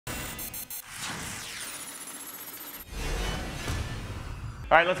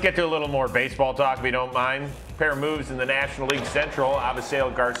All right, let's get to a little more baseball talk, if you don't mind. A pair of moves in the National League Central.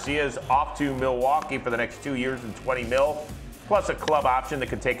 Avisail Garcia is off to Milwaukee for the next 2 years and $20 million, plus a club option that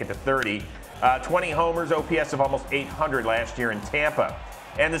could take it to 30. 20 homers, OPS of almost 800 last year in Tampa.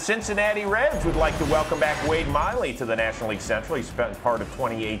 And the Cincinnati Reds would like to welcome back Wade Miley to the National League Central. He spent part of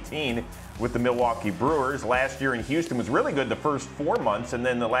 2018 with the Milwaukee Brewers. Last year in Houston was really good the first 4 months, and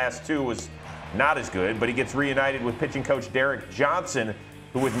then the last 2 was not as good. But he gets reunited with pitching coach Derek Johnson,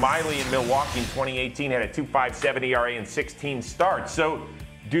 who with Miley in Milwaukee in 2018 had a 2.57 ERA and 16 starts. So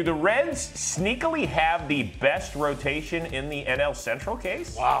do the Reds sneakily have the best rotation in the NL Central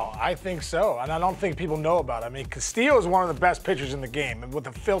case? Wow, I think so. And I don't think people know about it. I mean, Castillo is one of the best pitchers in the game. And with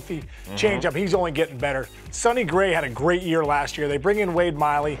a filthy changeup, he's only getting better. Sonny Gray had a great year last year. They bring in Wade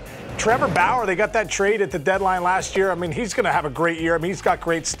Miley. Trevor Bauer, they got that trade at the deadline last year. I mean, he's going to have a great year. I mean, he's got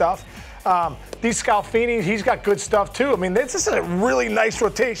great stuff. These Scalfini, he's got good stuff too. I mean, this is a really nice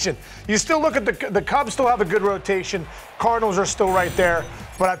rotation. You still look at the Cubs still have a good rotation. Cardinals are still right there.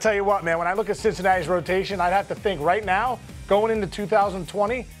 But I tell you what, man, when I look at Cincinnati's rotation, I'd have to think right now, going into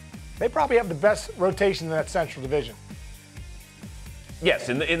 2020, they probably have the best rotation in that Central Division. Yes,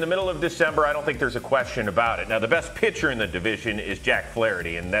 in the middle of December, I don't think there's a question about it. Now, the best pitcher in the division is Jack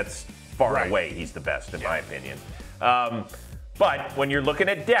Flaherty, and that's far and away he's the best, in my opinion. But when you're looking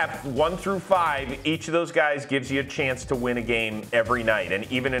at depth, 1 through 5, each of those guys gives you a chance to win a game every night, and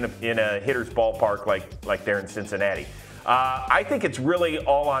even in a hitter's ballpark like there in Cincinnati. I think it's really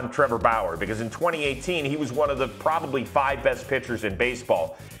all on Trevor Bauer, because in 2018, he was one of the probably 5 best pitchers in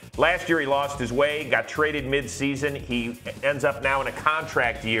baseball. Last year, he lost his way, got traded midseason. He ends up now in a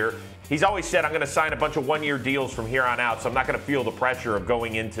contract year. He's always said, I'm going to sign a bunch of one-year deals from here on out, so I'm not going to feel the pressure of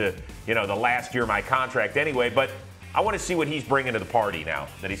going into, the last year of my contract anyway. But I want to see what he's bringing to the party now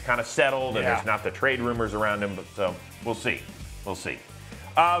that he's kind of settled and there's not the trade rumors around him. But so we'll see. We'll see.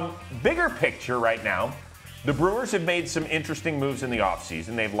 Bigger picture right now, the Brewers have made some interesting moves in the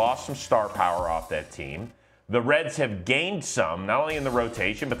offseason. They've lost some star power off that team. The Reds have gained some, not only in the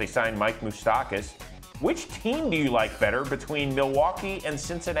rotation, but they signed Mike Moustakas. Which team do you like better between Milwaukee and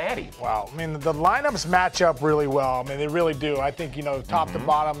Cincinnati? Wow. I mean, the lineups match up really well. I mean, they really do. I think, top to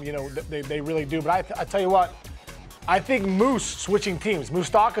bottom, they really do. But I tell you what, I think Moose switching teams.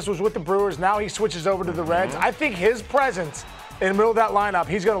 Moustakas was with the Brewers. Now he switches over to the Reds. I think his presence in the middle of that lineup,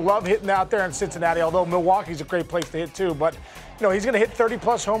 he's going to love hitting out there in Cincinnati, although Milwaukee's a great place to hit too. But, he's going to hit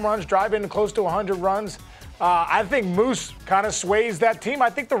 30-plus home runs, drive in close to 100 runs. I think Moose kind of sways that team. I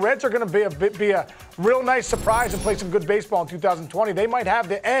think the Reds are going to be a real nice surprise and play some good baseball in 2020. They might have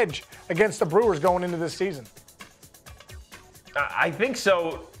the edge against the Brewers going into this season. I think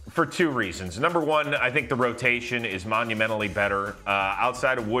so for 2 reasons. Number one, I think the rotation is monumentally better.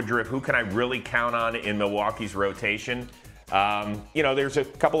 Outside of Woodruff, who can I really count on in Milwaukee's rotation? There's a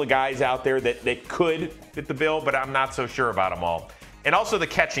couple of guys out there that could fit the bill, but I'm not so sure about them all. And also the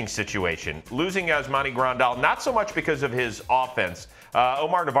catching situation. Losing Yasmani Grandal, not so much because of his offense.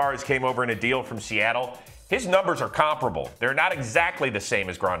 Omar Narvaez came over in a deal from Seattle. His numbers are comparable. They're not exactly the same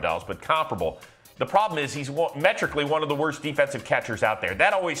as Grandal's, but comparable. The problem is he's metrically one of the worst defensive catchers out there.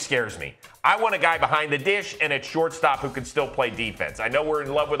 That always scares me. I want a guy behind the dish and at shortstop who can still play defense. I know we're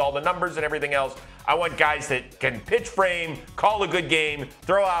in love with all the numbers and everything else. I want guys that can pitch frame, call a good game,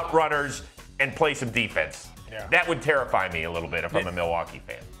 throw out runners, and play some defense. Yeah. That would terrify me a little bit if I'm a Milwaukee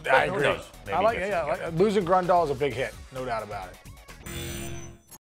fan. I agree. Losing Grandal is a big hit, no doubt about it.